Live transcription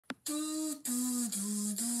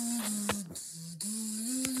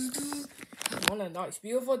On a nice,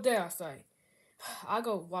 beautiful day outside, I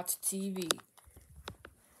go watch TV.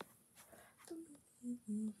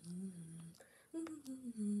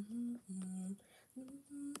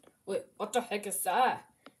 Wait, what the heck is that?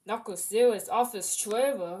 Knuckles Serious Office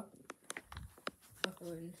Trevor.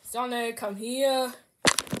 Sonic, come here.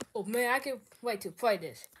 Oh man, I can't wait to play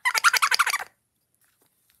this.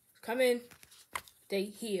 Come in. They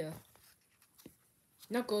here.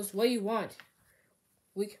 Knuckles, what do you want?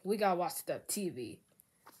 We gotta watch the TV.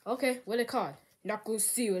 Okay, what it called? Knuckles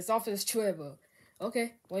Serious Office Trevor.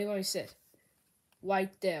 Okay, what do you want me to say? Right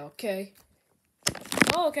there, okay?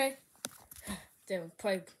 Oh, okay. Then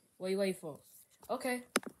play. What are you waiting for? Okay.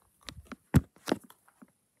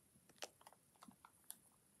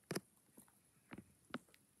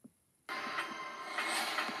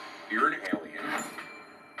 You're an alien.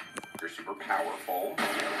 You're super powerful.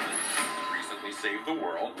 You recently saved the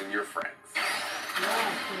world with your friends.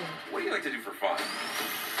 Yeah, What do you like to do for fun?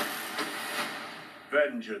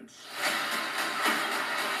 Vengeance.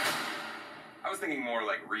 I was thinking more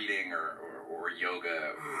like reading or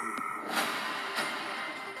yoga.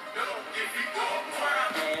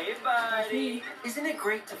 Hey, buddy. Isn't it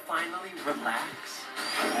great to finally relax?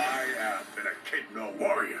 I have been a Echidna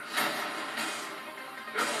warrior.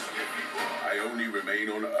 I only remain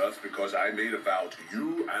on Earth because I made a vow to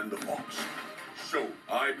you and the Fox. So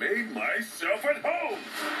I made myself at home.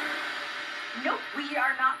 Nope, we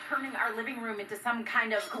are not turning our living room into some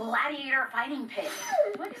kind of gladiator fighting pit.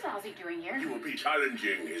 What is Ozzy doing here? You will be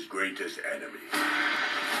challenging his greatest enemy.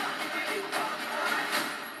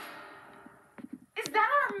 Is that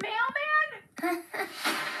our mailman?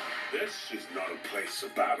 This is not a place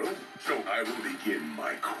of battle, so I will begin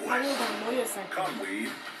my quest. Come, Weed.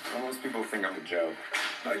 Well, most people think I'm a joke.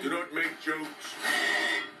 I do not make jokes.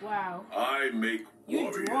 Wow. I make You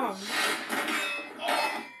warriors. drunk.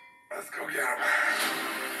 Let's go get him.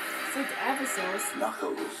 6 episodes.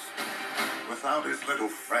 Knuckles. Without his little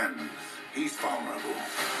friends, he's vulnerable.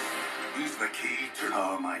 He's the key to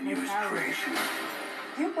my newest creation.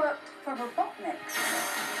 You worked for Robotnik.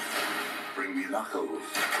 Bring me Knuckles.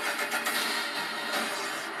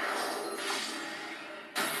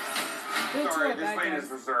 Sorry, this lane is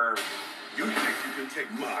reserved. You think you can take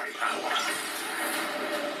my power?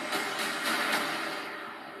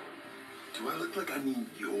 Do I look like I need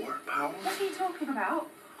your power? What are you talking about?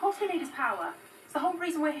 Of course we need his power. It's the whole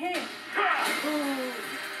reason we're here.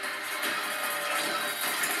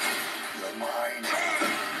 You're mine.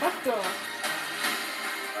 What the?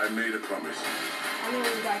 I made a promise I know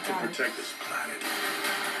that to guy. protect this planet.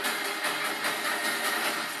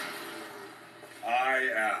 I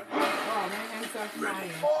am Oh, my hands are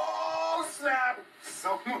flying. Oh, snap!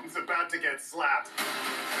 Someone's about to get slapped.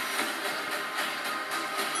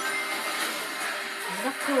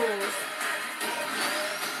 Knuckles.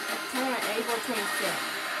 Turn April 26th.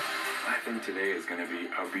 I think today is going to be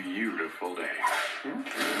a beautiful day.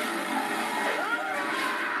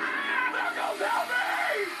 Knuckles, help me!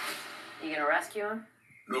 You gonna rescue him?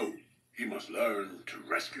 No, he must learn to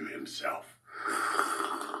rescue himself.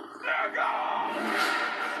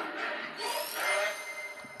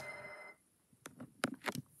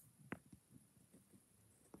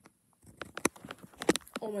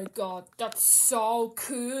 Oh my god, that's so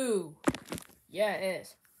cool. Yeah, it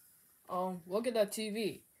is. Look at that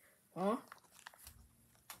TV. Huh?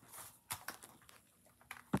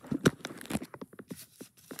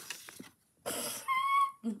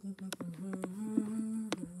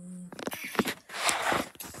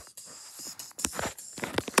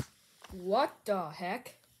 What the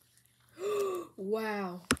heck?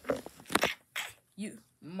 Wow.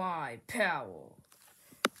 My power.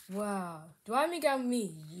 Wow. Do I make out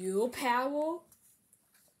me your power?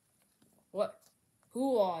 What?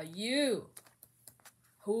 Who are you?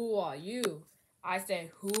 Who are you? I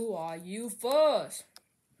said, who are you first?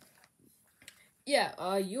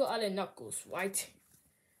 Yeah, you are the Knuckles, right?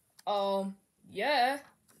 Yeah.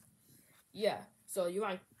 Yeah, so you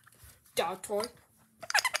want Dog Toy?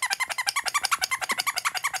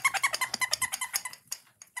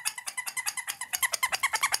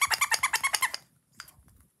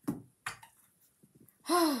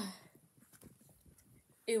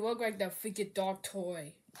 It looked like the freaking dog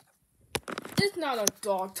toy. It's not a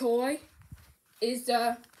dog toy. It's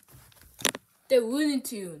the Looney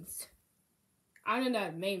Tunes. I don't know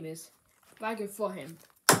what the name is. But I can for him.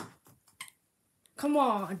 Come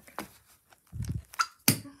on.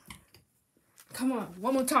 Come on,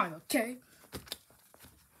 one more time, okay?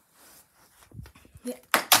 Yeah.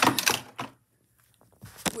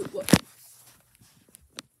 Wait, what?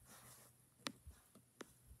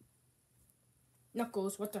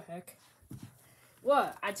 Knuckles, what the heck?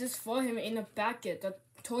 What? I just threw him in the bucket, the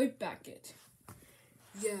toy bucket.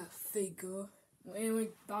 Yeah, figure. We're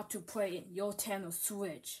about to play your Nintendo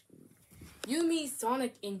Switch. You mean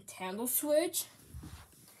Sonic Nintendo Switch?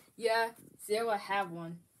 Yeah, Zero have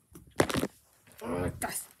one.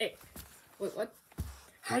 That's it. Wait, what?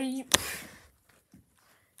 How do you...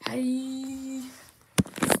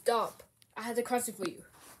 Stop. I had a question for you.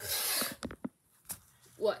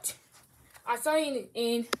 What? I saw you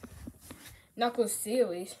in Knuckles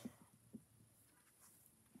series.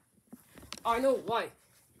 I know why.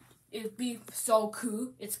 It'd be so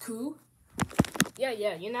cool. It's cool. Yeah,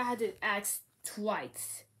 you know how to ask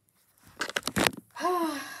twice.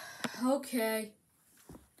 Okay.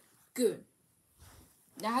 Good.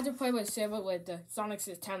 Now I have to play with Silver with the Sonic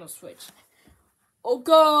Nintendo Switch. Oh,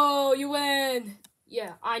 go! You win!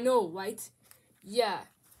 Yeah, I know, right? Yeah.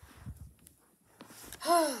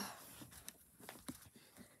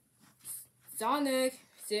 Sonic,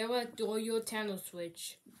 Silver, do your Nintendo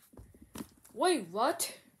Switch. Wait,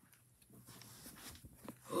 what?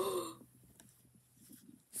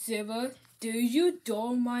 Silver, do you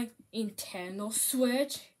do my Nintendo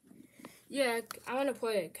Switch? Yeah, I want to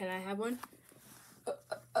play it. Can I have one?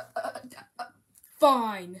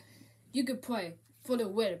 Fine. You can play for a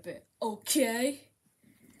little bit, okay?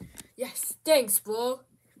 Yes, thanks, bro.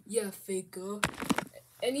 Yeah, figure.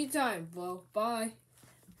 Anytime, bro. Bye.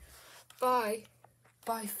 Bye.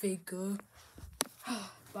 Bye, figure.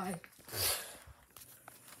 Bye.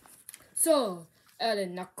 So,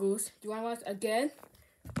 Ellen Knuckles, do you want to watch again?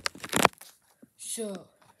 Sure.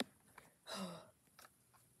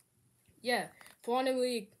 Yeah, for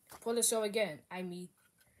the show again. I mean,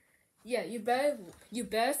 yeah, you better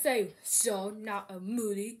say show, not a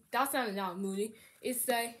movie. That's not a movie. It's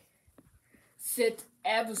a set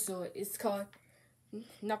episode. It's called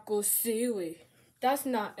Knuckles series. That's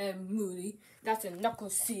not a movie. That's a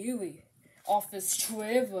Knuckles series. Office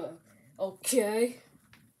Trevor. Okay.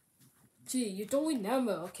 Gee, you don't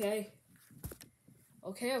remember, okay?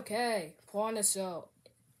 Okay. Put on the show.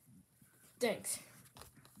 Thanks.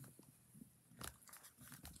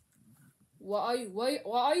 What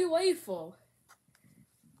are you waiting for?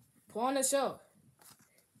 Put on the show.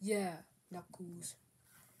 Yeah, Knuckles.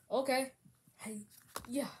 Okay. Hey,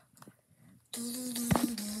 yeah.